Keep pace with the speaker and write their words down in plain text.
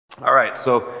All right,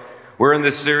 so we're in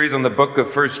this series on the book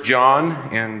of 1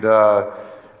 John, and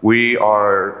we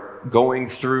are going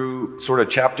through sort of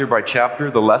chapter by chapter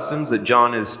the lessons that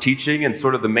John is teaching, and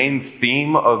sort of the main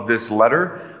theme of this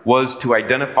letter was to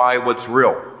identify what's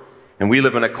real. And we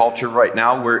live in a culture right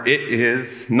now where it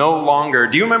is no longer...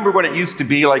 Do you remember when it used to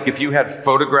be like if you had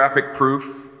photographic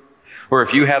proof, or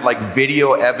if you had like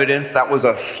video evidence, that was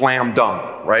a slam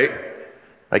dunk, right?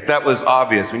 Like that was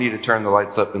obvious. We need to turn the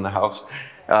lights up in the house.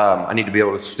 I need to be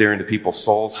able to stare into people's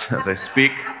souls as I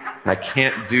speak, and I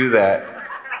can't do that.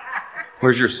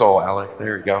 Where's your soul, Alec?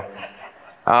 There we go.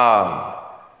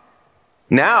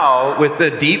 Now, with the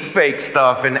deep fake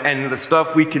stuff and the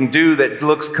stuff we can do that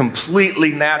looks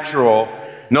completely natural,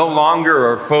 no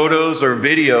longer are photos or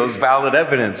videos valid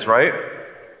evidence, right?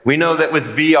 We know that with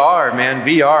VR, man,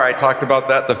 VR, I talked about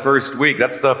that the first week.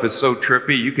 That stuff is so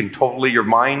trippy. You can totally, your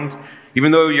mind...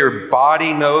 Even though your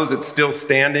body knows it's still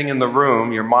standing in the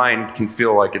room, your mind can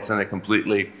feel like it's in a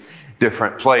completely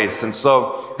different place. And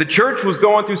so the church was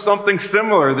going through something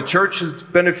similar. The church has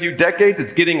been a few decades.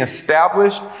 It's getting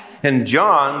established. And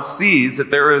John sees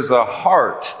that there is a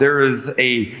heart, there is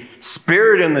a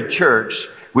spirit in the church,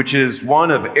 which is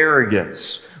one of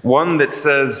arrogance. One that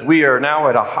says we are now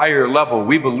at a higher level.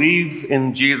 We believe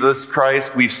in Jesus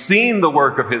Christ. We've seen the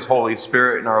work of His Holy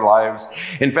Spirit in our lives.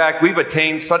 In fact, we've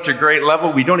attained such a great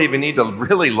level, we don't even need to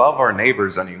really love our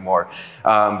neighbors anymore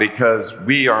because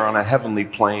we are on a heavenly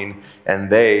plane and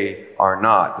they are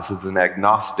not. This is an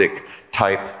agnostic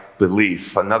type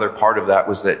belief. Another part of that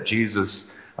was that Jesus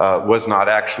was not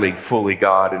actually fully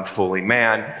God and fully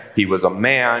man. He was a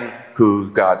man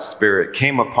who God's Spirit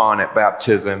came upon at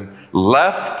baptism,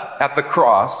 left at the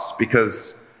cross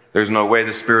because there's no way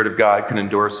the Spirit of God can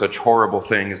endure such horrible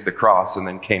thing as the cross, and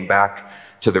then came back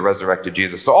to the resurrected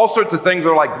Jesus. So all sorts of things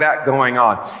are like that going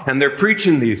on, and they're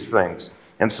preaching these things.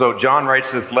 And so John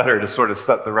writes this letter to sort of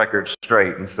set the record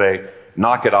straight and say,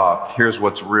 knock it off. Here's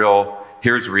what's real,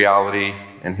 here's reality,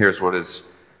 and here's what is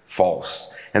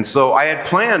false. And so I had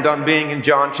planned on being in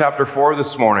John chapter 4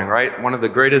 this morning, right? One of the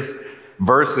greatest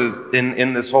verses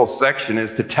in this whole section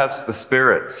is to test the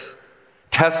spirits.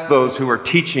 Test those who are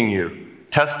teaching you.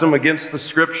 Test them against the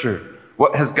Scripture.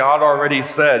 What has God already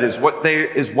said? Is what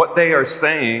they are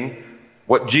saying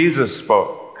what Jesus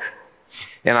spoke?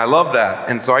 And I love that.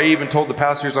 And so I even told the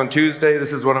pastors on Tuesday,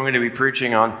 this is what I'm going to be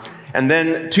preaching on. And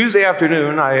then Tuesday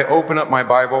afternoon, I open up my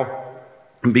Bible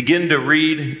and begin to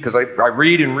read, because I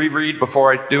read and reread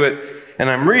before I do it. And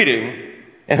I'm reading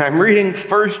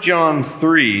 1 John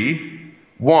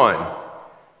 3:1,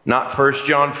 not 1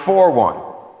 John 4:1.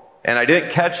 And I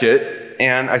didn't catch it,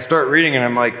 and I start reading, and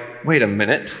I'm like, wait a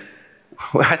minute.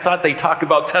 I thought they talk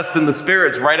about testing the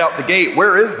spirits right out the gate.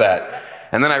 Where is that?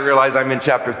 And then I realized I'm in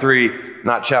chapter 3,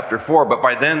 not chapter 4. But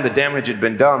by then, the damage had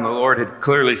been done. The Lord had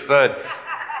clearly said,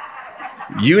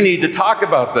 you need to talk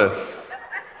about this.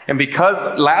 And because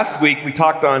last week we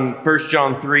talked on 1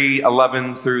 John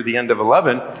 3:11 through the end of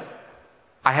 11,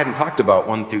 I hadn't talked about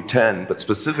 1 through 10, but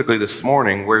specifically this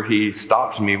morning where he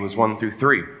stopped me was 1 through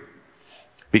 3.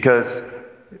 Because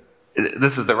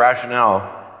this is the rationale.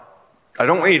 I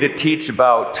don't want you to teach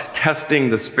about testing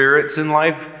the spirits in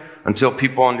life until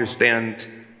people understand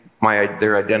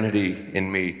their identity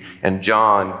in me. And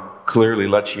John clearly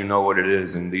lets you know what it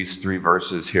is in these 3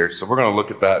 verses here. So we're going to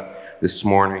look at that this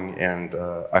morning, and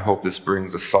I hope this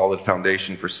brings a solid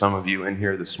foundation for some of you in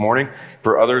here this morning.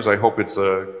 For others, I hope it's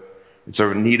a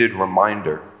needed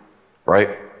reminder,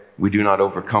 right? We do not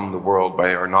overcome the world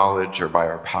by our knowledge or by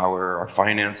our power, our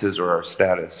finances, or our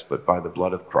status, but by the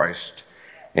blood of Christ.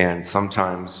 And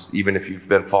sometimes, even if you've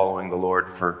been following the Lord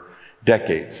for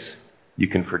decades, you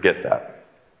can forget that.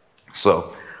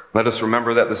 So let us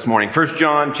remember that this morning. 1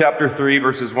 John chapter 3,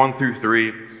 verses 1 through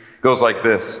 3 goes like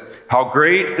this. How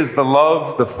great is the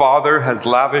love the Father has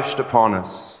lavished upon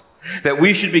us, that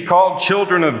we should be called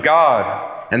children of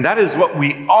God, and that is what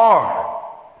we are.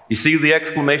 You see the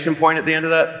exclamation point at the end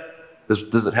of that?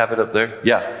 Does it have it up there?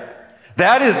 Yeah.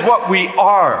 That is what we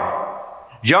are.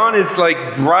 John is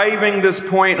like driving this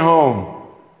point home.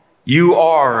 You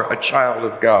are a child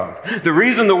of God. The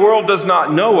reason the world does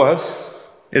not know us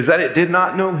is that it did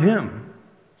not know Him.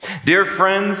 Dear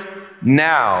friends,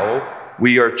 now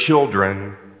we are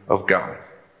children of God.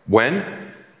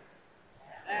 When?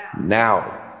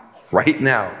 Now. Right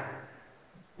now.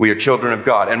 We are children of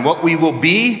God. And what we will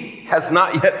be has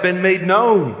not yet been made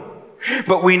known.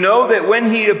 But we know that when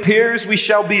He appears, we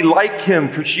shall be like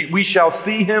Him, for we shall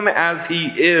see Him as He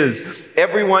is.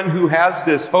 Everyone who has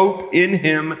this hope in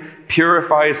Him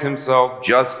purifies himself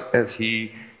just as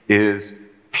He is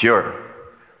pure.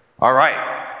 All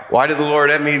right. Why did the Lord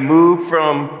let me move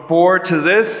from 4 to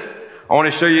this? I want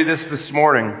to show you this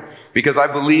morning because I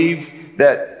believe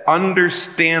that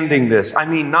understanding this, I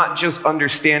mean not just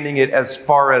understanding it as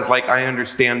far as like I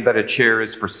understand that a chair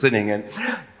is for sitting in,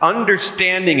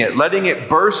 understanding it, letting it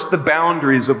burst the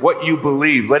boundaries of what you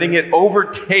believe, letting it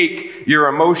overtake your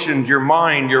emotions, your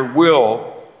mind, your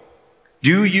will.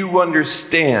 Do you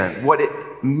understand what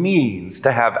it means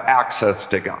to have access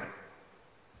to God?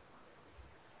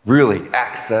 Really,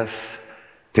 access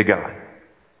to God.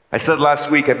 I said last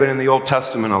week, I've been in the Old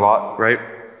Testament a lot, right?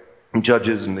 And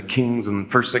Judges and the Kings and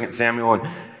 1st, 2nd Samuel.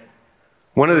 And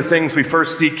one of the things we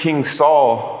first see King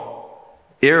Saul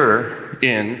err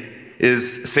in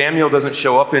is Samuel doesn't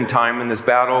show up in time in this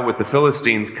battle with the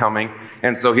Philistines coming.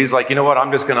 And so he's like, you know what?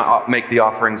 I'm just going to make the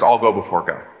offerings. I'll go before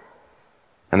God.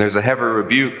 And there's a heavy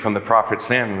rebuke from the prophet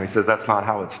Samuel. He says, that's not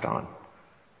how it's done.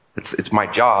 It's my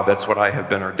job. That's what I have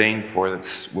been ordained for.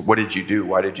 What did you do?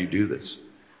 Why did you do this?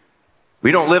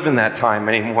 We don't live in that time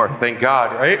anymore, thank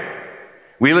God, right?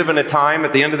 We live in a time,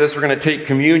 at the end of this, we're going to take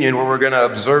communion where we're going to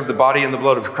observe the body and the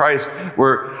blood of Christ,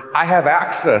 where I have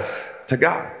access to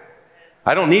God.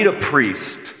 I don't need a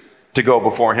priest to go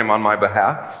before him on my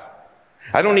behalf.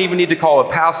 I don't even need to call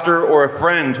a pastor or a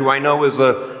friend who I know is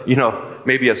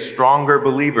maybe a stronger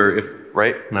believer,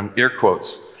 right? And I'm air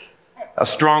quotes. A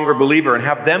stronger believer and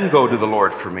have them go to the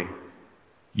Lord for me.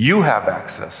 You have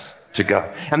access to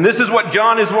God. And this is what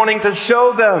John is wanting to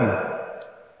show them.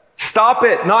 Stop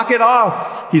it. Knock it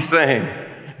off, he's saying.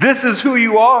 This is who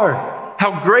you are.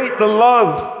 How great the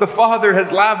love the Father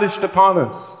has lavished upon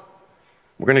us.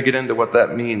 We're going to get into what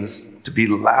that means, to be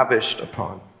lavished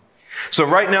upon. So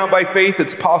right now, by faith,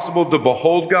 it's possible to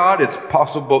behold God. It's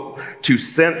possible to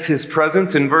sense his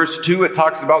presence. In verse 2, it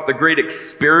talks about the great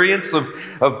experience of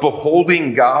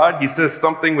beholding God. He says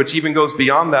something which even goes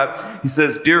beyond that. He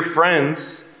says, dear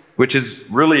friends, which is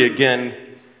really, again,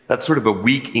 that's sort of a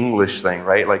weak English thing,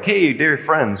 right? Like, hey, dear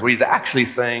friends. What he's actually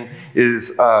saying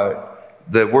is,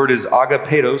 the word is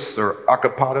agapetos or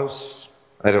agapatos.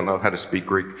 I don't know how to speak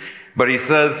Greek. But he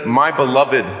says, my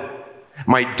beloved,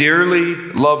 my dearly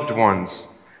loved ones,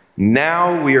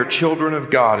 now we are children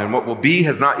of God, and what will be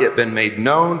has not yet been made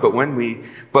known, but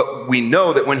we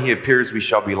know that when he appears, we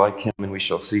shall be like him, and we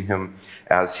shall see him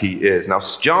as he is. Now,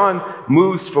 John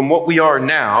moves from what we are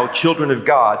now, children of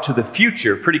God, to the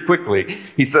future pretty quickly.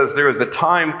 He says there is a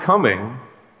time coming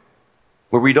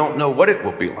where we don't know what it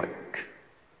will be like,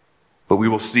 but we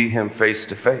will see him face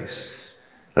to face.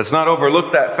 Let's not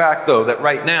overlook that fact, though, that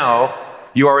right now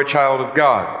you are a child of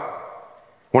God.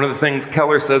 One of the things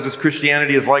Keller says is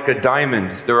Christianity is like a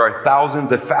diamond. There are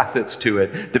thousands of facets to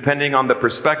it, depending on the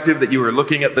perspective that you are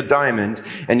looking at the diamond,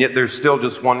 and yet there's still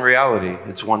just one reality.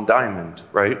 It's one diamond,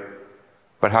 right?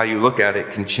 But how you look at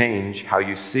it can change how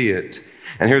you see it.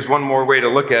 And here's one more way to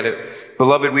look at it.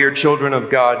 Beloved, we are children of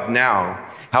God now.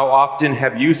 How often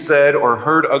have you said or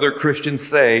heard other Christians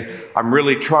say, I'm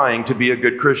really trying to be a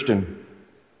good Christian?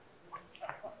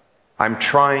 I'm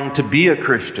trying to be a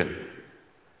Christian.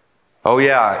 Oh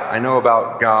yeah, I know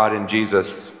about God and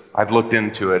Jesus. I've looked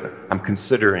into it. I'm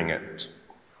considering it.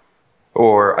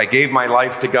 Or I gave my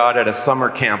life to God at a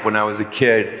summer camp when I was a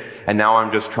kid, and now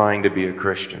I'm just trying to be a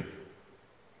Christian.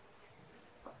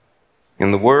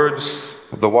 In the words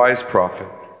of the wise prophet,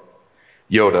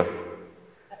 Yoda,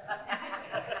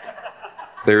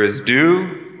 there is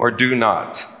do or do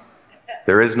not.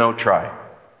 There is no try.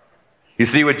 You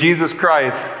see, with Jesus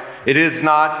Christ, it is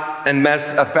not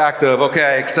a fact of, okay,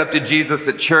 I accepted Jesus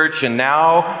at church and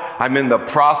now I'm in the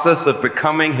process of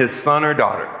becoming his son or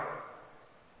daughter.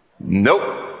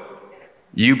 Nope.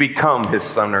 You become his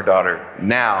son or daughter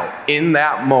now, in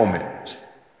that moment.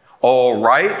 All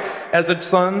rights as a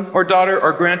son or daughter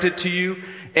are granted to you,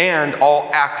 and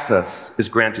all access is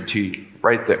granted to you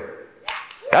right there.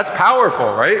 That's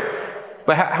powerful, right?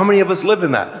 But how many of us live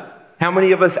in that? How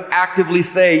many of us actively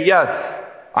say, yes,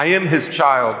 I am his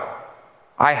child.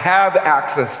 I have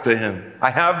access to him.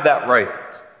 I have that right.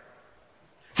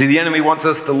 See, the enemy wants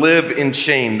us to live in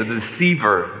shame. The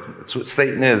deceiver, that's what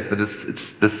Satan is,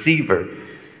 it's deceiver.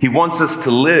 He wants us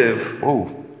to live,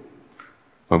 oh,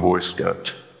 my voice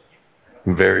got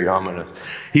very ominous.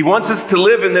 He wants us to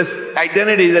live in this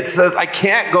identity that says, I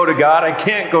can't go to God, I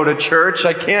can't go to church,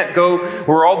 I can't go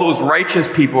where all those righteous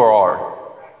people are.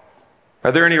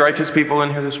 Are there any righteous people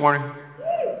in here this morning?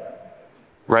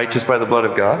 Righteous by the blood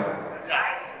of God?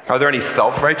 Are there any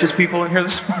self-righteous people in here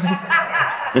this morning?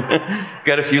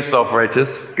 Got a few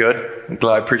self-righteous. Good. I'm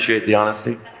glad. I appreciate the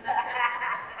honesty.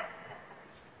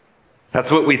 That's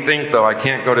what we think, though. I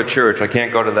can't go to church. I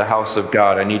can't go to the house of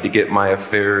God. I need to get my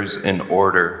affairs in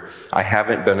order. I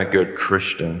haven't been a good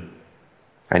Christian.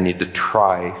 I need to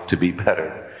try to be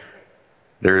better.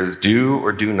 There is do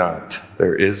or do not.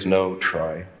 There is no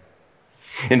try.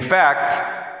 In fact,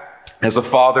 as a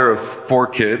father of 4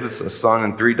 kids, a son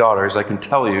and 3 daughters, I can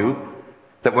tell you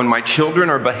that when my children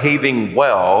are behaving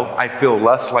well, I feel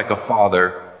less like a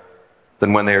father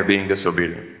than when they are being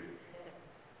disobedient.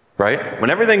 Right? When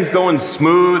everything's going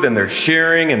smooth and they're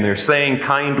sharing and they're saying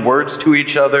kind words to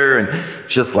each other and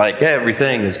it's just like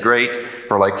everything is great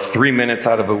for like 3 minutes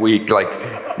out of a week,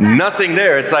 like nothing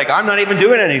there. It's like I'm not even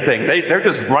doing anything. They're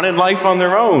just running life on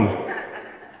their own.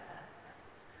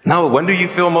 No, when do you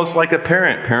feel most like a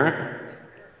parent?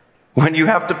 When you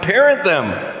have to parent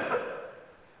them.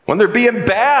 When they're being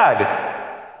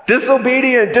bad,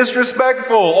 disobedient,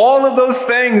 disrespectful, all of those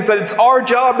things that it's our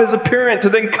job as a parent to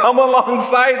then come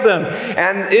alongside them.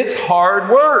 And it's hard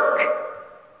work.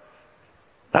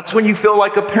 That's when you feel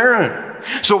like a parent.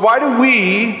 So why do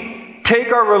we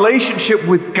take our relationship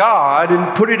with God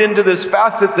and put it into this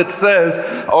facet that says,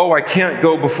 oh, I can't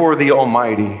go before the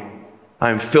Almighty.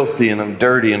 I'm filthy and I'm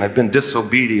dirty and I've been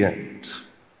disobedient.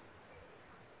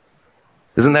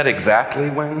 Isn't that exactly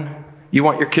when you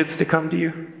want your kids to come to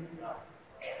you?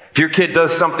 If your kid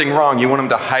does something wrong, you want them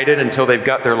to hide it until they've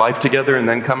got their life together and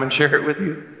then come and share it with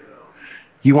you?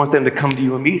 You want them to come to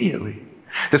you immediately.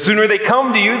 The sooner they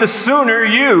come to you, the sooner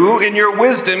you, in your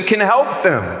wisdom, can help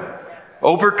them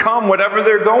overcome whatever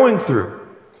they're going through.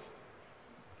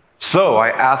 So I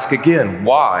ask again,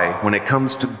 why, when it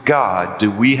comes to God,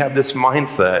 do we have this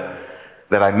mindset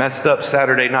that I messed up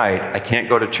Saturday night, I can't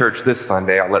go to church this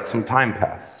Sunday, I'll let some time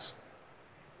pass?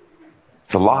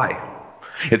 It's a lie.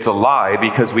 It's a lie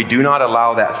because we do not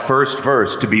allow that first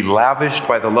verse to be lavished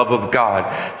by the love of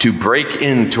God to break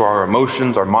into our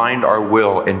emotions, our mind, our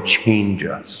will, and change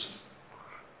us.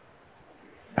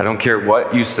 I don't care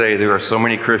what you say, there are so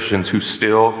many Christians who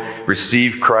still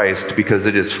receive Christ because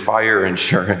it is fire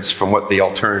insurance from what the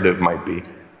alternative might be.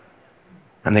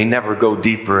 And they never go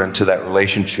deeper into that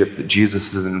relationship that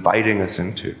Jesus is inviting us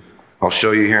into. I'll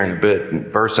show you here in a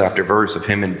bit, verse after verse, of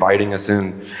him inviting us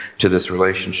into this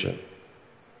relationship.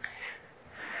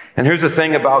 And here's the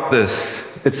thing about this.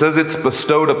 It says it's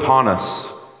bestowed upon us.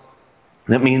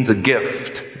 That means a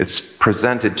gift. It's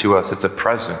presented to us. It's a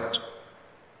present.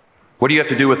 What do you have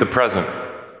to do with the present?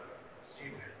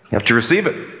 You have to receive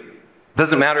it. It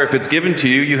doesn't matter if it's given to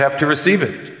you, you have to receive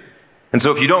it. And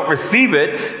so if you don't receive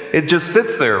it, it just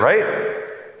sits there, right?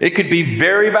 It could be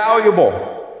very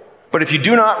valuable. But if you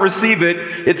do not receive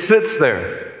it, it sits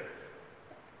there.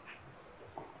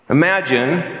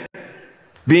 Imagine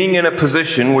being in a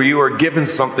position where you are given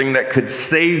something that could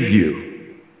save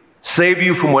you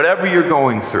from whatever you're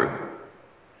going through.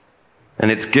 And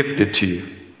it's gifted to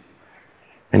you.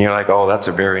 And you're like, oh, that's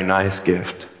a very nice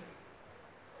gift.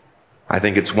 I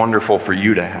think it's wonderful for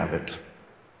you to have it.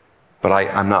 But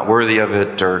I'm not worthy of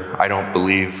it, or I don't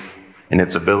believe in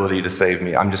its ability to save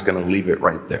me. I'm just going to leave it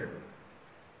right there.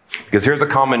 Because here's a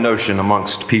common notion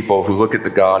amongst people who look at the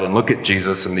God and look at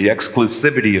Jesus and the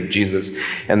exclusivity of Jesus,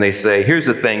 and they say, here's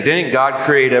the thing, didn't God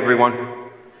create everyone?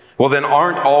 Well, then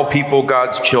aren't all people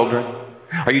God's children?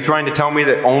 Are you trying to tell me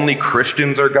that only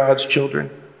Christians are God's children?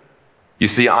 You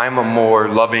see, I'm a more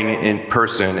loving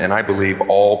person, and I believe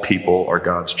all people are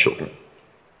God's children.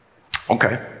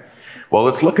 Okay, well,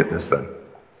 let's look at this then.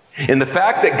 In the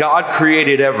fact that God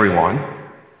created everyone,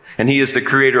 and he is the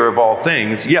creator of all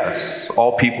things, yes,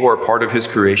 all people are part of his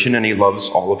creation, and he loves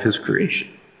all of his creation.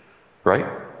 Right?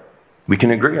 We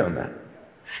can agree on that.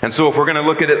 And so if we're going to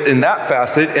look at it in that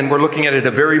facet, and we're looking at it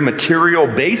a very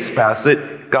material-based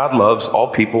facet, God loves all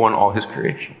people and all his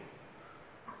creation.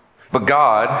 But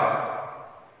God,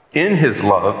 in his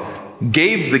love,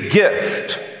 gave the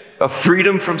gift of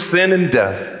freedom from sin and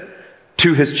death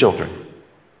to his children.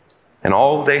 And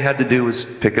all they had to do was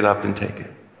pick it up and take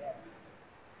it.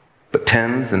 But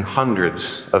tens and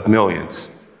hundreds of millions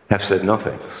have said no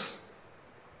thanks.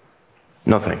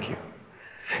 No thank you.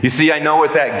 You see, I know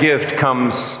with that gift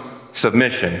comes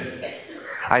submission.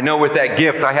 I know with that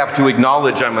gift I have to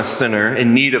acknowledge I'm a sinner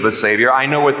in need of a Savior. I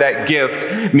know with that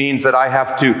gift means that I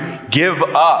have to give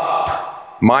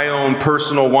up my own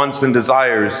personal wants and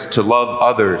desires to love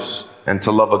others and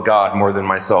to love a God more than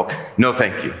myself. No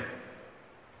thank you.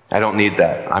 I don't need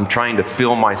that. I'm trying to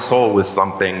fill my soul with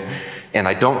something, and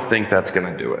I don't think that's going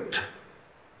to do it.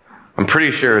 I'm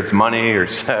pretty sure it's money or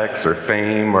sex or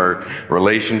fame or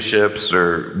relationships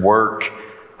or work.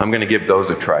 I'm going to give those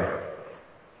a try.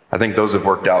 I think those have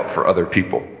worked out for other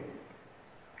people.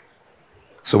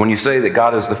 So when you say that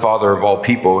God is the Father of all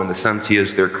people, in the sense he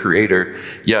is their creator,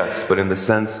 yes, but in the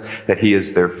sense that he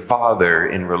is their father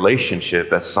in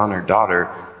relationship as son or daughter,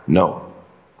 no,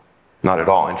 not at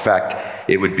all. In fact,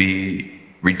 it would be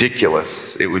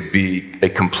ridiculous. It would be a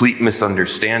complete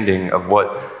misunderstanding of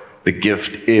what the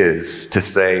gift is to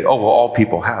say, oh, well, all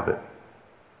people have it.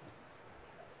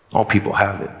 All people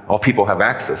have it. All people have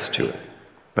access to it,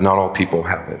 but not all people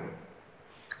have it.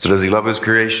 So does he love his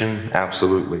creation?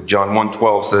 Absolutely. John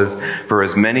 1:12 says, for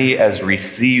as many as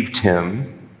received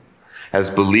him, as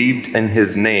believed in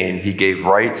his name, he gave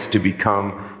rights to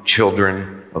become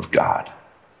children of God.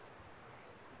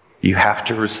 You have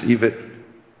to receive it.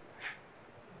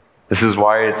 This is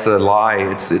why it's a lie,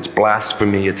 it's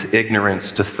blasphemy, it's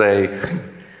ignorance to say,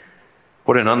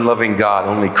 what an unloving God,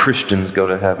 only Christians go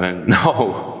to heaven.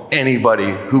 No,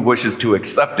 anybody who wishes to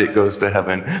accept it goes to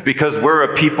heaven. Because we're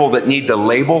a people that need to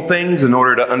label things in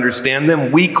order to understand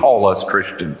them, we call us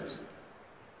Christians.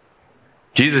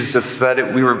 Jesus just said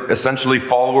it, we were essentially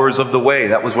followers of the way.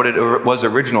 That was what it was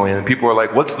originally. And people were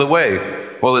like, what's the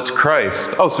way? Well, it's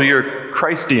Christ. Oh, so you're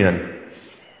Christian.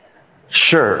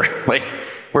 Sure. Like,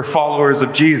 we're followers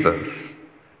of Jesus.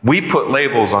 We put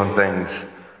labels on things,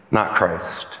 not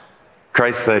Christ.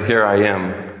 Christ said, here I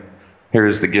am. Here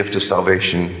is the gift of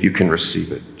salvation. You can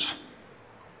receive it.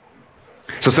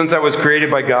 So since I was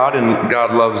created by God and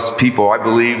God loves people, I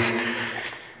believe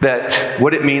that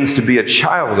what it means to be a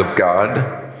child of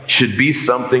God should be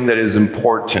something that is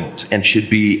important and should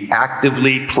be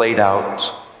actively played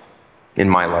out in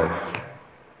my life.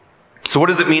 So what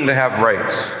does it mean to have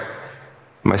rights?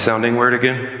 Am I sounding weird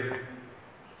again?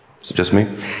 Is it just me?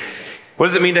 What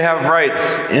does it mean to have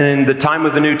rights? In the time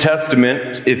of the New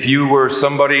Testament, if you were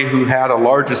somebody who had a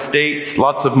large estate,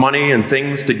 lots of money and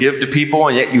things to give to people,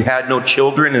 and yet you had no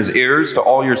children as heirs to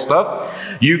all your stuff,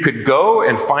 you could go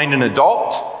and find an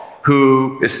adult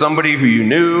who is somebody who you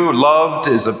knew, loved,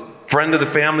 is a friend of the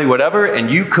family, whatever, and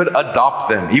you could adopt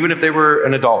them, even if they were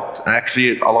an adult. And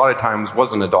actually, a lot of times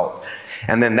was an adult.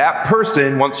 And then that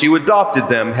person, once you adopted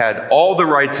them, had all the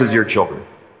rights as your children.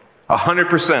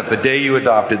 100%, the day you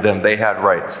adopted them, they had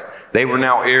rights. They were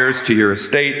now heirs to your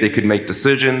estate. They could make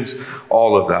decisions,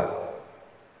 all of that.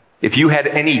 If you had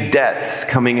any debts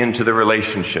coming into the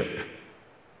relationship,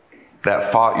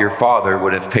 your father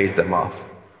would have paid them off.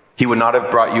 He would not have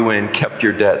brought you in, kept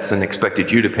your debts, and expected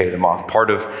you to pay them off.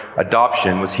 Part of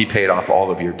adoption was he paid off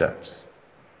all of your debts.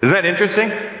 Isn't that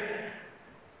interesting?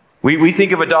 We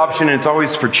think of adoption, and it's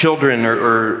always for children,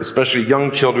 or especially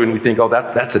young children. We think, oh,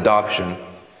 that's adoption.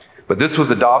 But this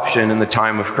was adoption in the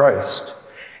time of Christ.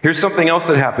 Here's something else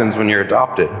that happens when you're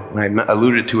adopted. I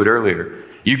alluded to it earlier.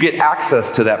 You get access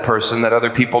to that person that other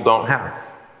people don't have.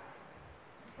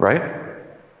 Right?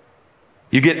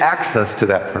 You get access to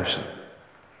that person.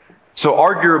 So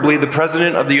arguably, the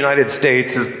President of the United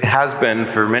States has been,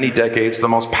 for many decades, the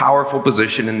most powerful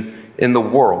position in the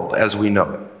world as we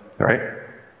know it. Right?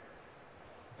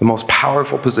 The most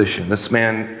powerful position. This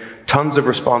man, tons of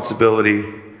responsibility.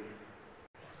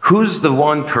 Who's the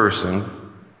one person,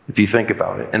 if you think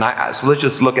about it, and so let's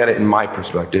just look at it in my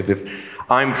perspective. If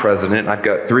I'm president, I've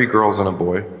got 3 girls and a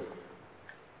boy.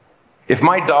 If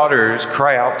my daughters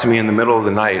cry out to me in the middle of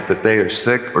the night that they are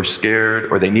sick or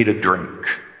scared or they need a drink,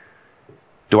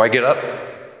 do I get up?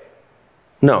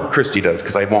 No, Christy does,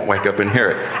 because I won't wake up and hear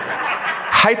it.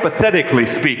 Hypothetically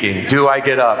speaking, do I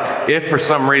get up if for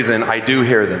some reason I do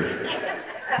hear them?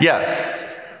 Yes.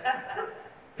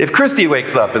 If Christy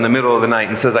wakes up in the middle of the night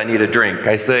and says, I need a drink,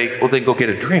 I say, well, then go get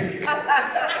a drink.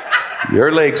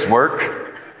 Your legs work.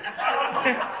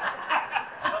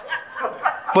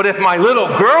 But if my little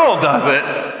girl does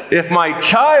it, if my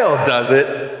child does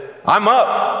it, I'm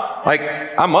up. Like,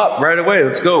 I'm up right away.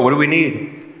 Let's go. What do we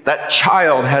need? That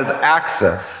child has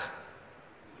access,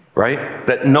 right?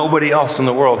 That nobody else in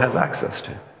the world has access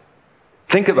to.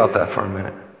 Think about that for a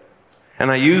minute. And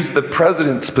I use the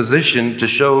president's position to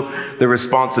show the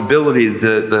responsibility,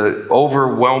 the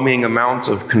overwhelming amount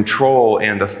of control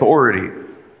and authority.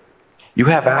 You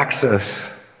have access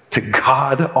to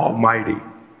God Almighty.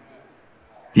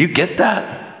 You get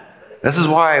that? This is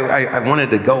why I wanted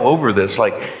to go over this.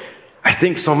 Like, I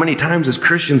think so many times as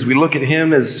Christians, we look at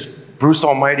him as Bruce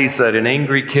Almighty said, an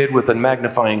angry kid with a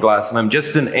magnifying glass, and I'm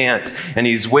just an ant, and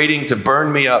he's waiting to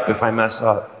burn me up if I mess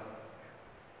up.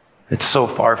 It's so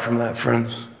far from that,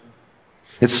 friends.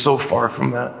 It's so far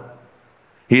from that.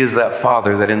 He is that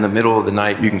Father that in the middle of the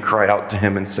night you can cry out to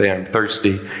him and say, I'm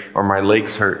thirsty, or my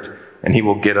legs hurt, and he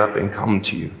will get up and come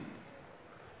to you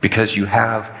because you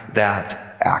have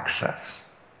that access.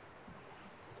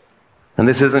 And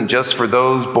this isn't just for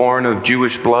those born of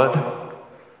Jewish blood.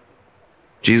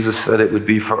 Jesus said it would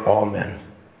be for all men,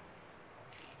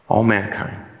 all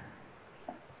mankind.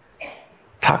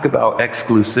 Talk about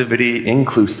exclusivity,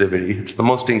 inclusivity. It's the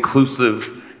most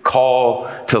inclusive call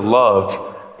to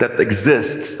love that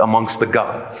exists amongst the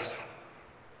gods.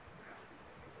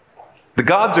 The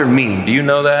gods are mean. Do you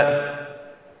know that?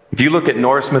 If you look at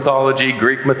Norse mythology,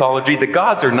 Greek mythology, the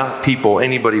gods are not people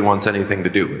anybody wants anything to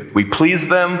do with. We please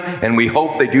them, and we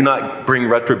hope they do not bring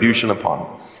retribution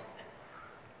upon us.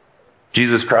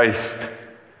 Jesus Christ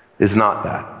is not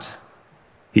that.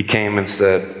 He came and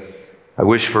said, I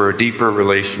wish for a deeper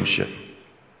relationship.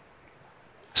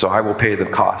 So I will pay the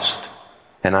cost,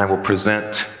 and I will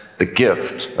present the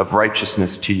gift of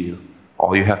righteousness to you.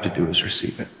 All you have to do is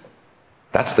receive it.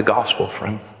 That's the gospel,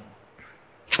 friends.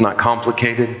 It's not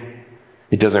complicated.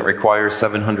 It doesn't require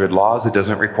 700 laws. It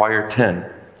doesn't require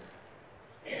 10.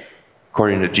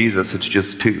 According to Jesus, it's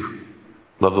just 2.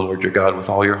 Love the Lord your God with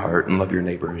all your heart and love your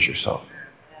neighbor as yourself.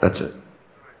 That's it.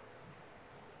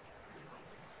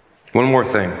 One more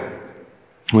thing.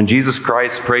 When Jesus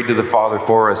Christ prayed to the Father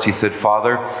for us, he said,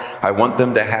 Father, I want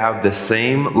them to have the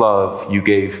same love you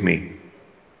gave me.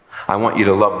 I want you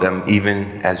to love them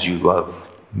even as you love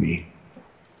me.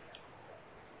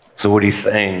 So what he's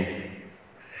saying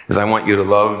is, I want you to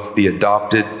love the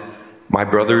adopted, my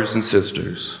brothers and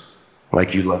sisters,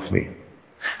 like you love me.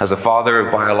 As a father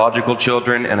of biological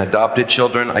children and adopted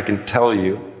children, I can tell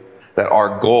you that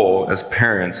our goal as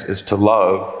parents is to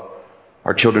love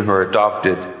our children who are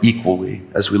adopted equally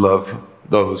as we love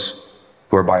those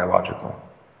who are biological.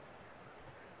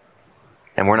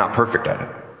 And we're not perfect at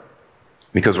it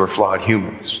because we're flawed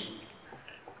humans.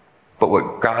 But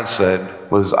what God said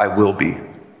was, I will be.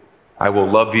 I will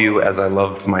love you as I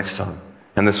loved my son.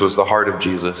 And this was the heart of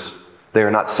Jesus. They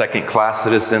are not second-class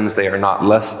citizens. They are not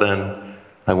less than.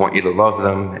 I want you to love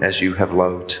them as you have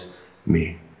loved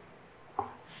me.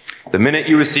 The minute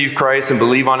you receive Christ and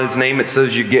believe on his name, it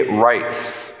says you get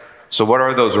rights. So what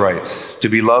are those rights? To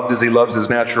be loved as he loves his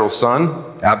natural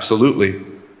son? Absolutely.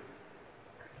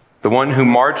 The one who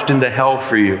marched into hell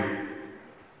for you.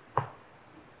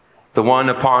 The one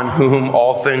upon whom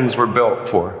all things were built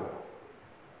for.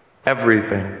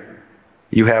 Everything.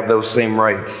 You have those same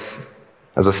rights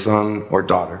as a son or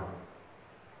daughter.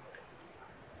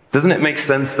 Doesn't it make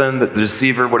sense then that the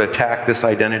deceiver would attack this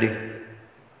identity?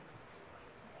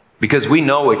 Because we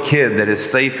know a kid that is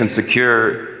safe and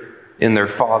secure in their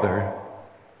father,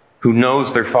 who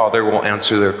knows their father will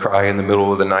answer their cry in the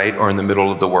middle of the night or in the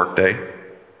middle of the workday.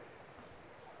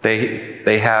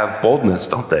 They have boldness,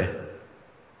 don't they?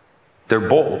 They're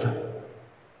bold.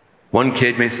 One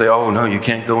kid may say, oh no, you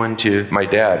can't go into my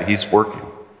dad, he's working.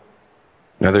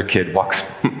 Another kid walks,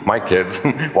 my kids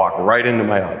walk right into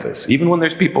my office. Even when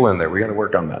there's people in there, we got to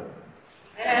work on that.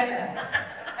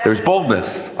 There's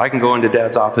boldness. I can go into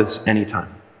Dad's office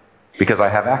anytime because I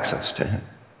have access to him.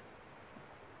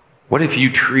 What if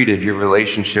you treated your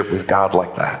relationship with God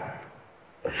like that?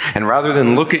 And rather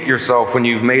than look at yourself when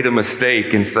you've made a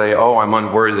mistake and say, oh, I'm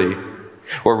unworthy,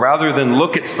 or rather than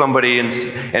look at somebody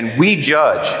and we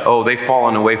judge, oh, they've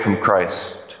fallen away from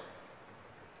Christ.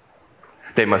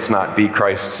 They must not be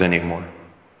Christ's anymore.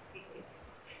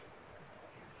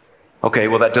 Okay,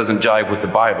 well, that doesn't jive with the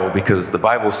Bible because the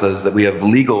Bible says that we have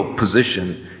legal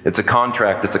position. It's a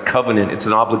contract, it's a covenant, it's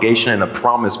an obligation and a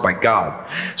promise by God.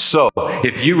 So,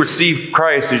 if you receive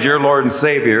Christ as your Lord and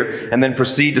Savior and then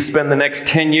proceed to spend the next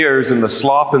 10 years in the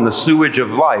slop and the sewage of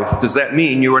life, does that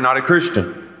mean you are not a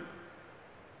Christian?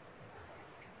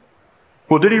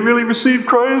 Well, did he really receive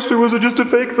Christ or was it just a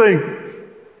fake thing?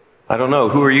 I don't know.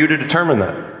 Who are you to determine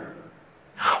that?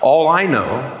 All I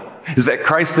know is that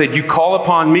Christ said, you call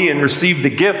upon me and receive the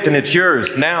gift and it's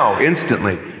yours now,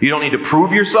 instantly. You don't need to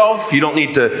prove yourself. You don't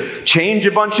need to change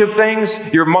a bunch of things.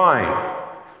 You're mine.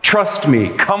 Trust me.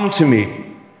 Come to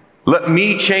me. Let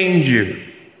me change you.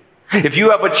 If you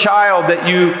have a child that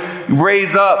you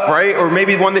raise up, right, or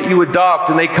maybe one that you adopt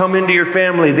and they come into your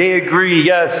family, they agree,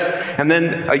 yes, and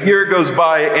then a year goes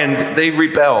by and they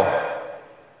rebel.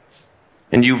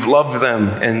 And you've loved them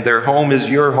and their home is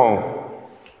your home.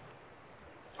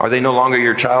 Are they no longer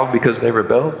your child because they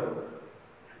rebelled?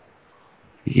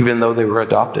 Even though they were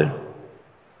adopted?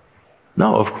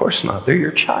 No, of course not. They're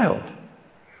your child.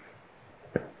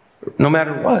 No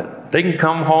matter what. They can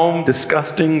come home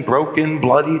disgusting, broken,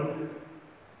 bloodied,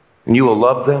 and you will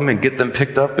love them and get them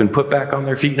picked up and put back on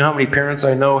their feet. You know how many parents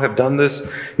I know have done this?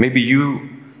 Maybe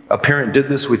a parent did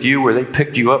this with you where they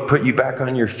picked you up, put you back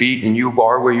on your feet, and you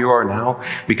are where you are now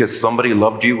because somebody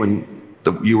loved you when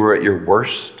you were at your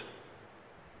worst.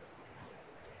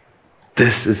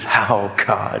 This is how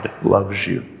God loves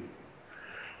you.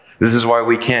 This is why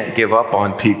we can't give up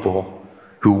on people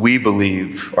who we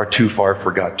believe are too far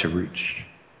for God to reach.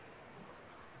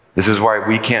 This is why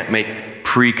we can't make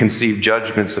preconceived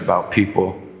judgments about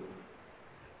people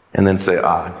and then say,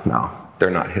 no,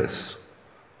 they're not his.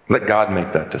 Let God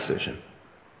make that decision.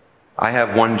 I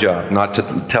have one job, not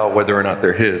to tell whether or not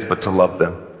they're his, but to love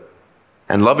them.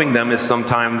 And loving them is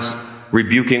sometimes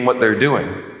rebuking what they're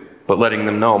doing, but letting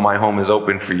them know my home is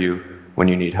open for you when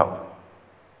you need help.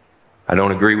 I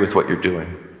don't agree with what you're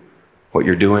doing. What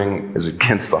you're doing is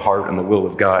against the heart and the will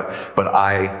of God, but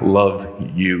I love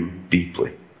you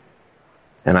deeply.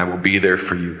 And I will be there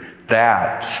for you.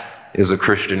 That is a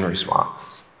Christian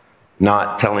response.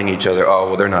 Not telling each other, oh,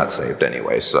 well, they're not saved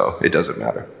anyway, so it doesn't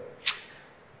matter.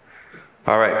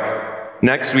 All right.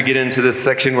 Next, we get into this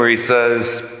section where he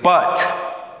says,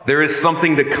 but there is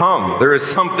something to come. There is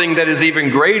something that is even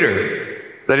greater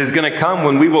that is going to come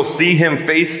when we will see him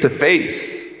face to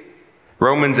face.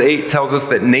 Romans 8 tells us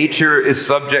that nature is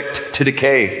subject to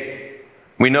decay.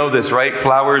 We know this, right?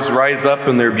 Flowers rise up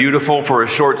and they're beautiful for a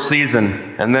short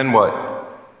season. And then what?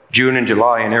 June and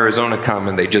July in Arizona come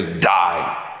and they just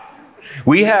die.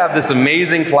 We have this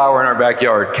amazing flower in our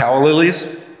backyard, calla lilies.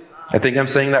 I think I'm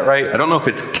saying that right. I don't know if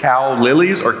it's cow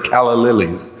lilies or calla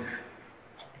lilies.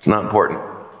 It's not important.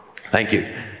 Thank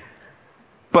you.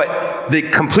 But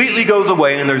it completely goes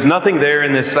away, and there's nothing there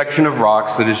in this section of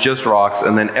rocks that is just rocks.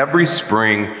 And then every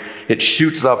spring, it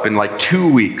shoots up in like 2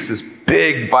 weeks, this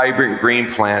big, vibrant green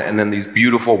plant, and then these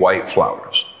beautiful white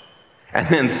flowers. And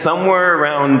then somewhere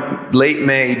around late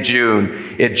May,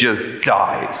 June, it just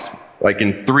dies, like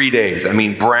in 3 days. I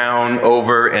mean, brown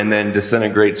over and then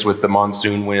disintegrates with the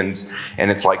monsoon winds,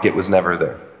 and it's like it was never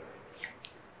there.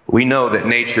 We know that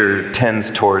nature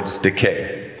tends towards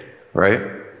decay, right?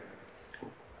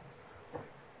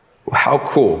 How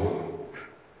cool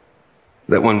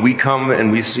that when we come and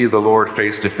we see the Lord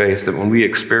face to face, that when we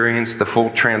experience the full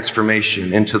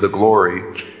transformation into the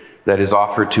glory that is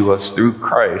offered to us through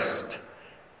Christ,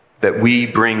 that we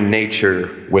bring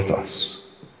nature with us.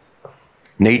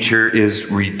 Nature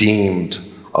is redeemed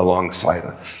alongside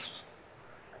us.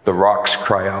 The rocks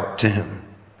cry out to him.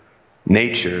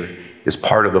 Nature is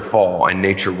part of the fall, and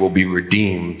nature will be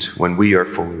redeemed when we are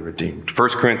fully redeemed. 1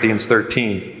 Corinthians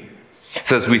 13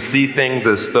 says, we see things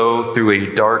as though through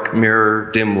a dark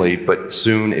mirror dimly, but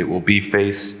soon it will be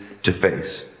face to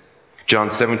face. John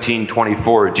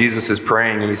 17:24, Jesus is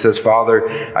praying and he says, Father,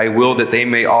 I will that they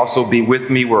may also be with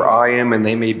me where I am, and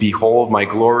they may behold my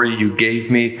glory you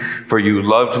gave me, for you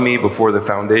loved me before the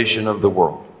foundation of the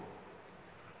world.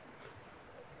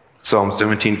 Psalm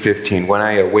 17:15, when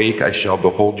I awake, I shall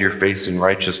behold your face in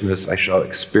righteousness. I shall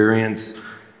experience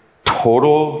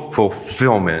total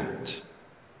fulfillment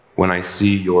when I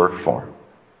see your form.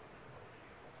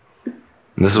 And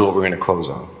this is what we're going to close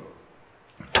on.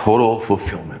 Total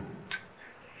fulfillment.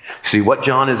 See, what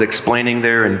John is explaining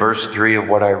there in verse 3 of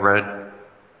what I read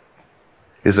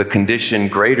is a condition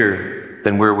greater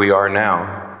than where we are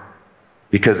now.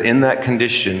 Because in that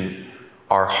condition,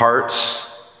 our hearts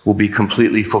will be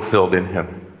completely fulfilled in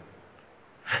him.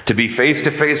 To be face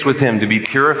to face with him, to be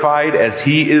purified as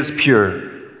he is pure,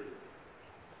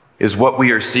 is what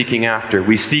we are seeking after.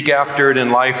 We seek after it in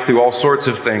life through all sorts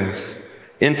of things.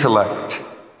 Intellect,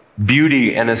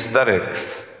 beauty and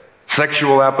aesthetics,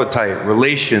 sexual appetite,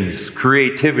 relations,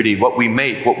 creativity, what we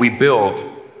make, what we build.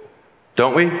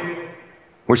 Don't we?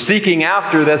 We're seeking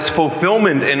after this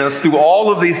fulfillment in us through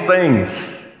all of these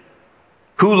things.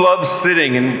 Who loves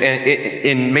sitting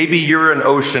in maybe you're an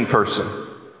ocean person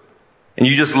and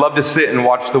you just love to sit and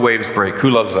watch the waves break. Who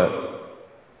loves that?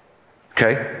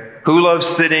 Okay? Who loves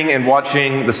sitting and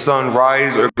watching the sun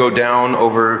rise or go down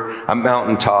over a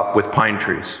mountaintop with pine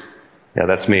trees? Yeah,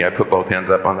 that's me. I put both hands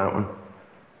up on that one.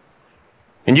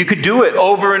 And you could do it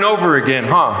over and over again,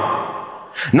 huh?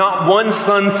 Not one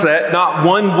sunset, not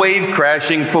one wave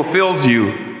crashing fulfills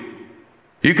you.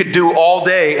 You could do all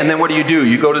day, and then what do?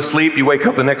 You go to sleep, you wake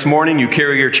up the next morning, you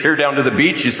carry your chair down to the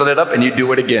beach, you set it up, and you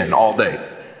do it again all day.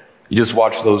 You just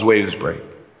watch those waves break.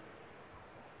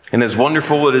 And as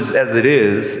wonderful as it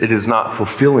is not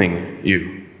fulfilling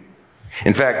you.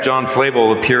 In fact, John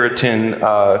Flavel, a Puritan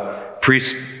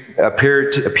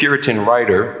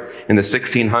writer in the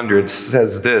 1600s,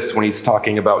 says this when he's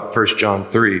talking about 1 John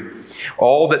 3.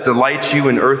 All that delights you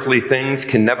in earthly things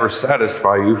can never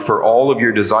satisfy you, for all of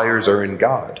your desires are in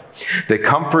God. The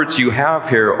comforts you have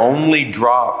here are only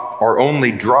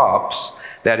drops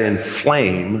that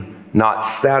inflame, not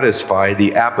satisfy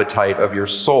the appetite of your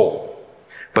soul.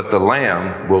 But the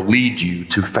Lamb will lead you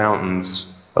to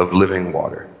fountains of living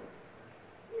water.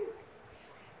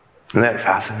 Isn't that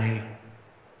fascinating?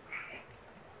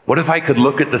 What if I could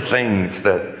look at the things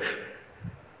that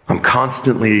I'm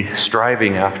constantly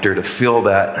striving after to fill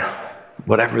that,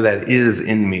 whatever that is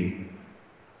in me,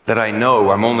 that I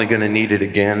know I'm only going to need it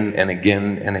again and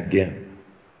again and again.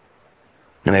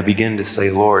 And I begin to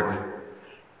say, Lord,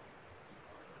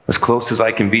 as close as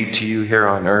I can be to you here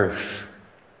on earth,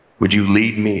 would you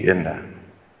lead me in that?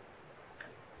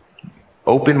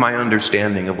 Open my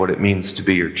understanding of what it means to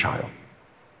be your child.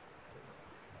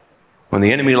 When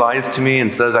the enemy lies to me and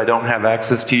says I don't have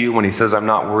access to you, when he says I'm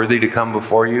not worthy to come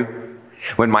before you,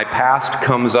 when my past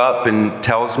comes up and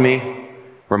tells me,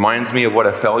 reminds me of what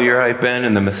a failure I've been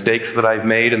and the mistakes that I've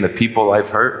made and the people I've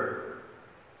hurt,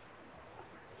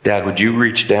 Dad, would you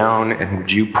reach down and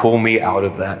would you pull me out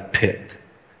of that pit?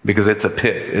 Because it's a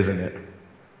pit, isn't it?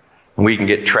 And we can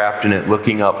get trapped in it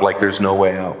looking up like there's no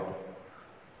way out.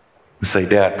 And say,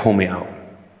 Dad, pull me out.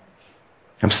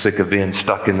 I'm sick of being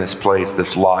stuck in this place,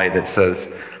 this lie that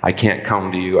says, I can't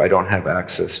come to you, I don't have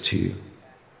access to you.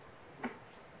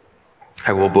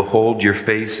 I will behold your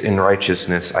face in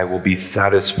righteousness. I will be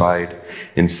satisfied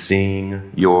in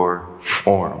seeing your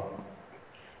form.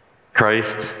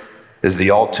 Christ is the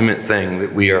ultimate thing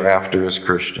that we are after as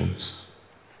Christians.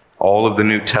 All of the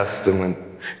New Testament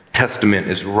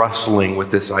is wrestling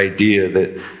with this idea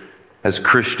that as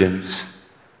Christians,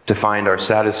 to find our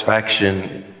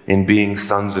satisfaction in being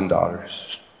sons and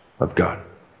daughters of God.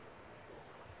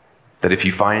 That if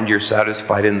you find you're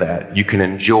satisfied in that, you can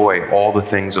enjoy all the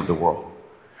things of the world.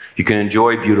 You can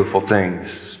enjoy beautiful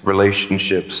things,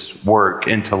 relationships, work,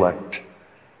 intellect,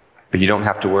 but you don't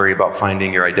have to worry about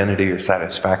finding your identity or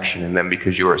satisfaction in them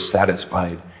because you are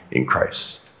satisfied in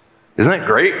Christ. Isn't that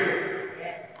great?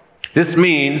 This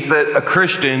means that a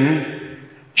Christian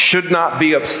should not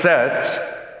be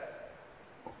upset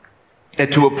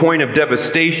and to a point of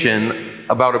devastation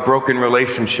about a broken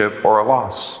relationship or a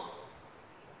loss.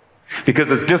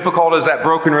 Because as difficult as that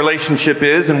broken relationship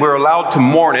is, and we're allowed to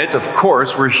mourn it, of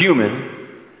course, we're human,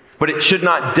 but it should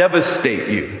not devastate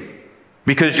you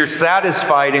because you're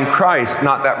satisfied in Christ,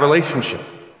 not that relationship.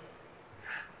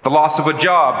 The loss of a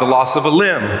job, the loss of a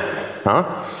limb,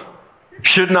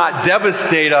 should not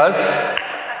devastate us.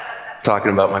 I'm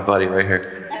talking about my buddy right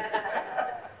here.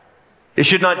 It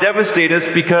should not devastate us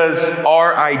because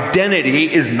our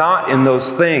identity is not in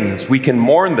those things. We can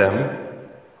mourn them,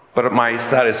 but my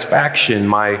satisfaction,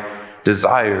 my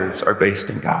desires are based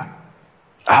in God.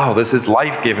 Oh, this is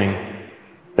life-giving.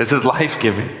 This is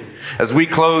life-giving. As we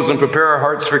close and prepare our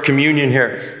hearts for communion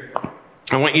here,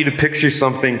 I want you to picture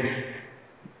something.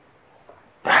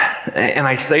 And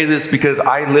I say this because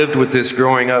I lived with this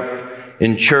growing up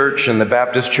in church, and the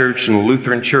Baptist church and the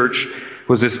Lutheran church,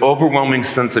 was this overwhelming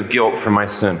sense of guilt for my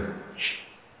sin.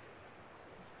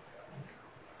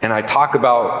 And I talk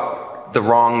about the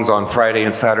wrongs on Friday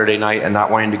and Saturday night and not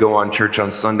wanting to go on church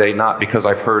on Sunday, not because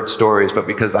I've heard stories, but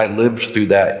because I lived through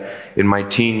that in my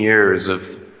teen years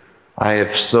of, I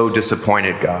have so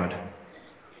disappointed God.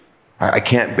 I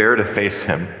can't bear to face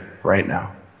Him right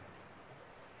now.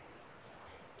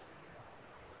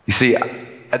 You see,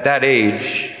 at that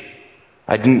age,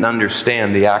 I didn't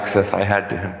understand the access I had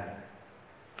to Him.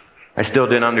 I still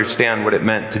didn't understand what it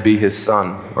meant to be His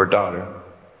son or daughter.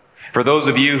 For those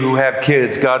of you who have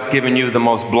kids, God's given you the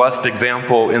most blessed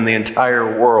example in the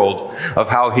entire world of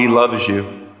how He loves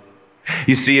you.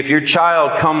 You see, if your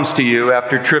child comes to you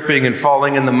after tripping and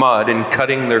falling in the mud and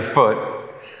cutting their foot,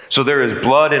 so there is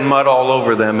blood and mud all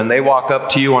over them, and they walk up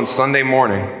to you on Sunday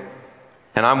morning,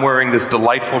 and I'm wearing this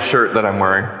delightful shirt that I'm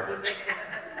wearing,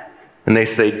 and they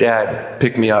say, Dad,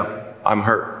 pick me up, I'm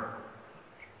hurt.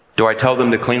 Do I tell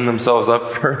them to clean themselves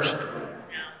up first?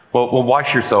 Well,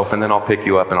 wash yourself and then I'll pick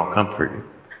you up and I'll comfort you.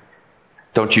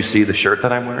 Don't you see the shirt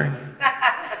that I'm wearing?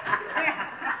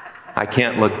 I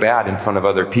can't look bad in front of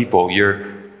other people.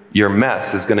 Your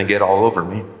mess is going to get all over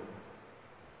me.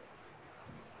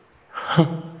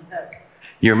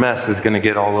 Your mess is going to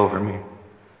get all over me.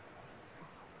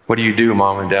 What do,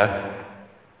 Mom and Dad?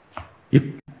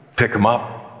 You pick them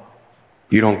up.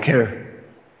 You don't care.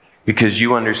 Because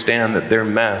you understand that their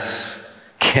mess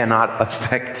cannot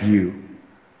affect you.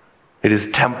 It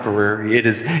is temporary.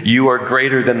 You are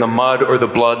greater than the mud or the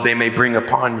blood they may bring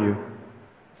upon you.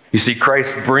 You see,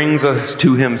 Christ brings us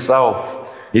to Himself.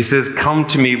 He says, come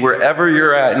to me wherever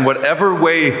you're at, in whatever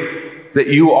way that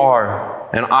you are,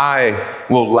 and I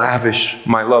will lavish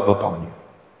my love upon you.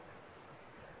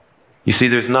 You see,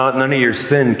 none of your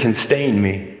sin can stain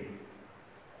me.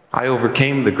 I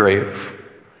overcame the grave.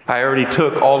 I already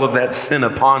took all of that sin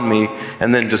upon me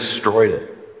and then destroyed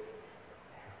it.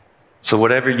 So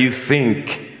whatever you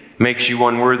think makes you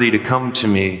unworthy to come to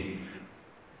me,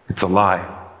 it's a lie.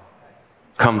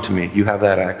 Come to me. You have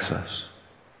that access.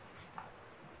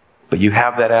 But you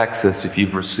have that access if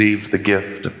you've received the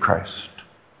gift of Christ.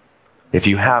 If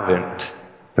you haven't,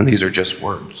 then these are just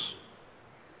words.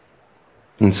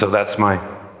 And so that's my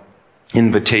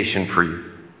invitation for you.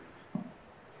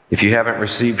 If you haven't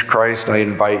received Christ, I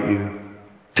invite you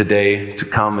today to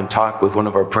come and talk with one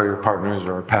of our prayer partners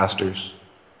or our pastors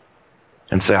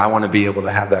and say, I want to be able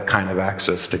to have that kind of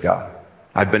access to God.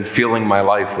 I've been filling my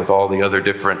life with all the other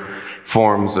different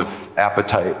forms of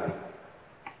appetite.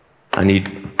 I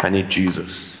need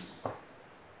Jesus.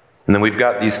 And then we've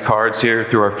got these cards here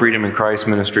through our Freedom in Christ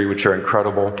ministry, which are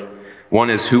incredible. One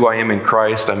is who I am in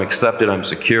Christ. I'm accepted, I'm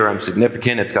secure, I'm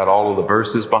significant. It's got all of the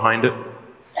verses behind it.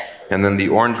 And then the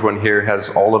orange one here has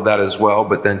all of that as well,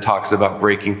 but then talks about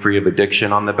breaking free of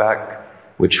addiction on the back,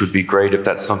 which would be great if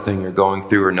that's something you're going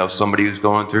through or know somebody who's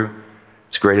going through.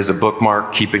 It's great as a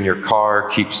bookmark, keep in your car,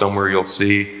 keep somewhere you'll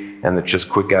see, and it's just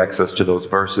quick access to those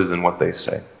verses and what they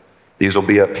say. These will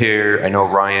be up here. I know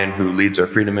Ryan, who leads our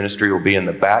Freedom Ministry, will be in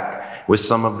the back with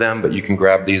some of them, but you can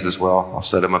grab these as well. I'll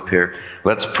set them up here.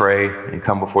 Let's pray and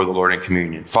come before the Lord in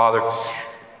communion. Father,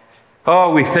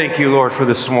 oh, we thank you, Lord, for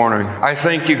this morning. I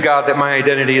thank you, God, that my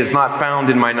identity is not found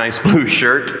in my nice blue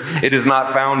shirt. It is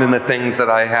not found in the things that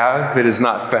I have. It is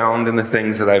not found in the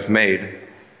things that I've made.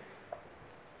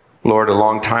 Lord, a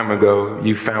long time ago,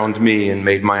 you found me and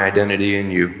made my identity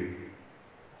in you.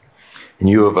 And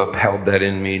you have upheld that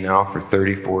in me now for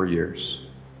 34 years.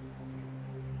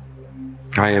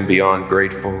 I am beyond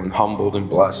grateful and humbled and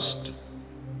blessed.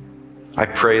 I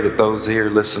pray that those here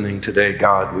listening today,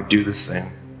 God, would do the same.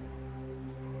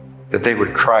 That they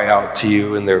would cry out to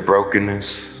you in their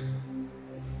brokenness.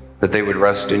 That they would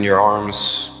rest in your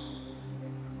arms.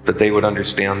 That they would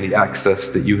understand the access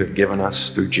that you have given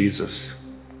us through Jesus.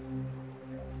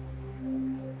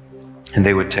 And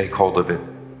they would take hold of it.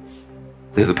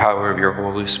 Through the power of your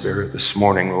Holy Spirit this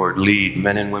morning, Lord, lead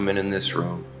men and women in this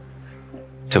room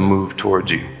to move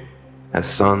towards you as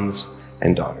sons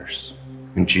and daughters.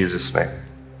 In Jesus' name,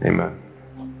 amen.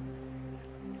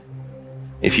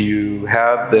 If you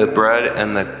have the bread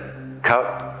and the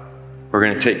cup, we're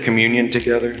going to take communion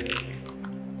together.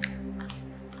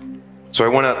 So I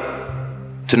went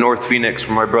up to North Phoenix,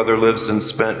 where my brother lives, and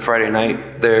spent Friday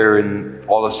night there and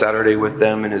all of Saturday with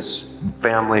them and his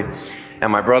family.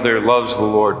 And my brother loves the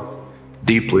Lord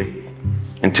deeply.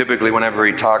 And typically whenever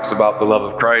he talks about the love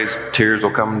of Christ, tears will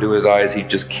come into his eyes. He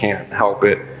just can't help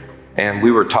it. And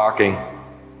we were talking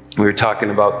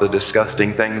about the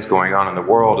disgusting things going on in the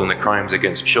world and the crimes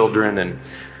against children and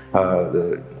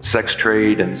the sex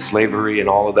trade and slavery and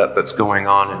all of that that's going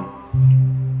on.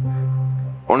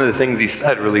 And one of the things he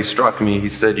said really struck me. He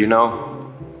said, you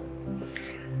know,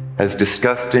 as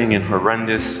disgusting and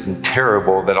horrendous and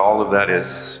terrible that all of that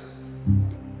is,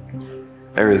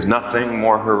 there is nothing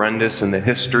more horrendous in the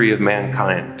history of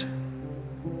mankind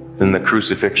than the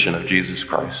crucifixion of Jesus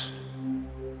Christ.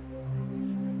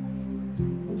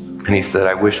 And he said,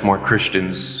 I wish more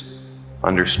Christians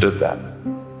understood that.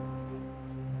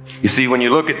 You see, when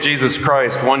you look at Jesus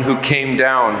Christ, one who came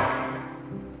down,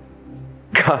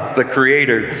 God, the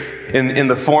Creator, in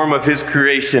the form of his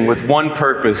creation with one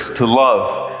purpose, to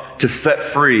love, to set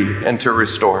free, and to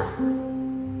restore,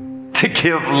 to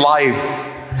give life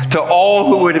to all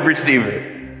who would receive it.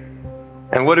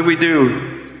 And what did we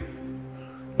do?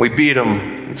 We beat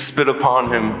him, spit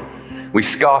upon him, we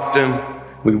scoffed him,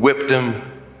 we whipped him,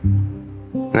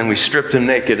 and then we stripped him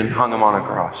naked and hung him on a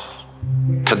cross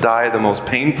to die the most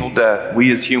painful death we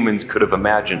as humans could have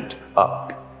imagined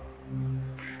up.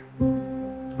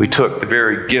 We took the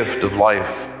very gift of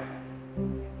life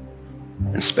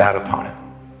and spat upon it.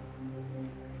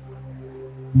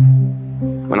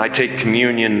 When I take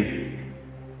communion,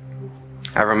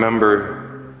 I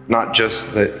remember not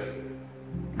just that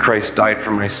Christ died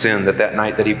for my sin, that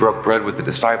night that he broke bread with the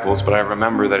disciples, but I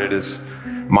remember that it is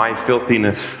my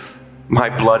filthiness, my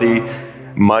bloody,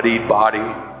 muddied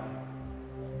body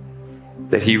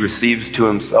that he receives to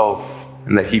himself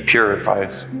and that he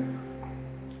purifies.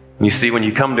 And you see, when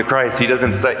you come to Christ, he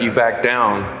doesn't set you back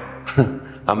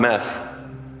down a mess.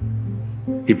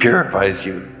 He purifies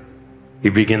you. He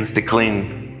begins to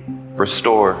clean,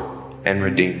 restore, and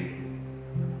redeem.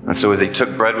 And so as he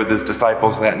took bread with his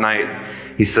disciples that night,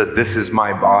 he said, this is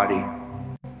my body.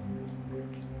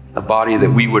 A body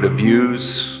that we would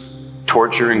abuse,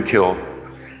 torture, and kill.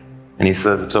 And he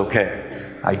says, it's okay.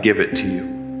 I give it to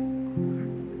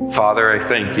you. Father, I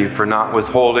thank you for not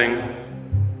withholding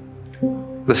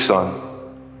the Son.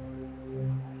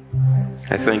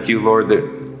 I thank you, Lord, that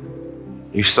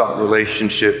you sought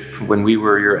relationship when we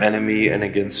were your enemy and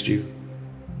against you.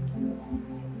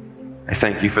 I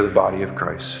thank you for the body of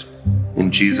Christ.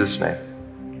 In Jesus'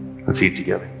 name, let's eat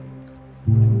together.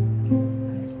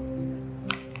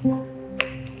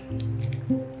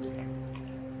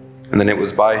 And then it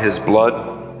was by his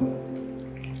blood,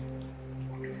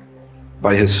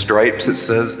 by his stripes, it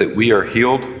says, that we are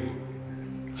healed.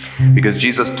 Because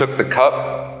Jesus took the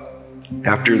cup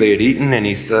after they had eaten, and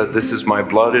he said, "This is my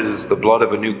blood. It is the blood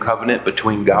of a new covenant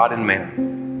between God and man.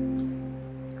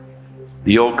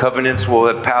 The old covenants will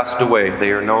have passed away.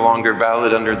 They are no longer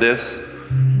valid under this.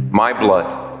 My blood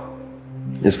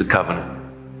is the covenant."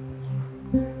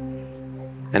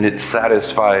 And it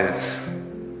satisfies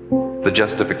the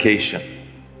justification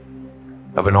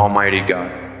of an almighty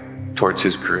God towards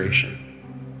his creation.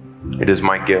 It is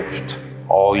my gift.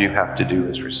 All you have to do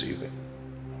is receive it.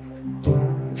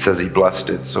 It says he blessed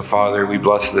it. So Father, we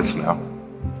bless this now.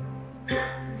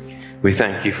 We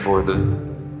thank you for the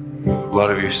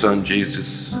blood of your Son,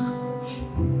 Jesus,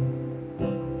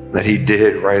 that he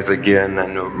did rise again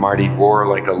and a mighty roar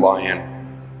like a lion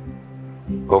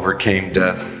overcame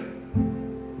death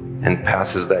and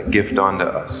passes that gift on to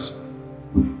us.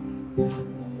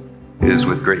 It is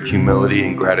with great humility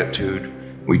and gratitude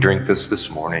we drink this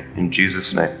morning. In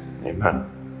Jesus' name,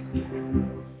 amen.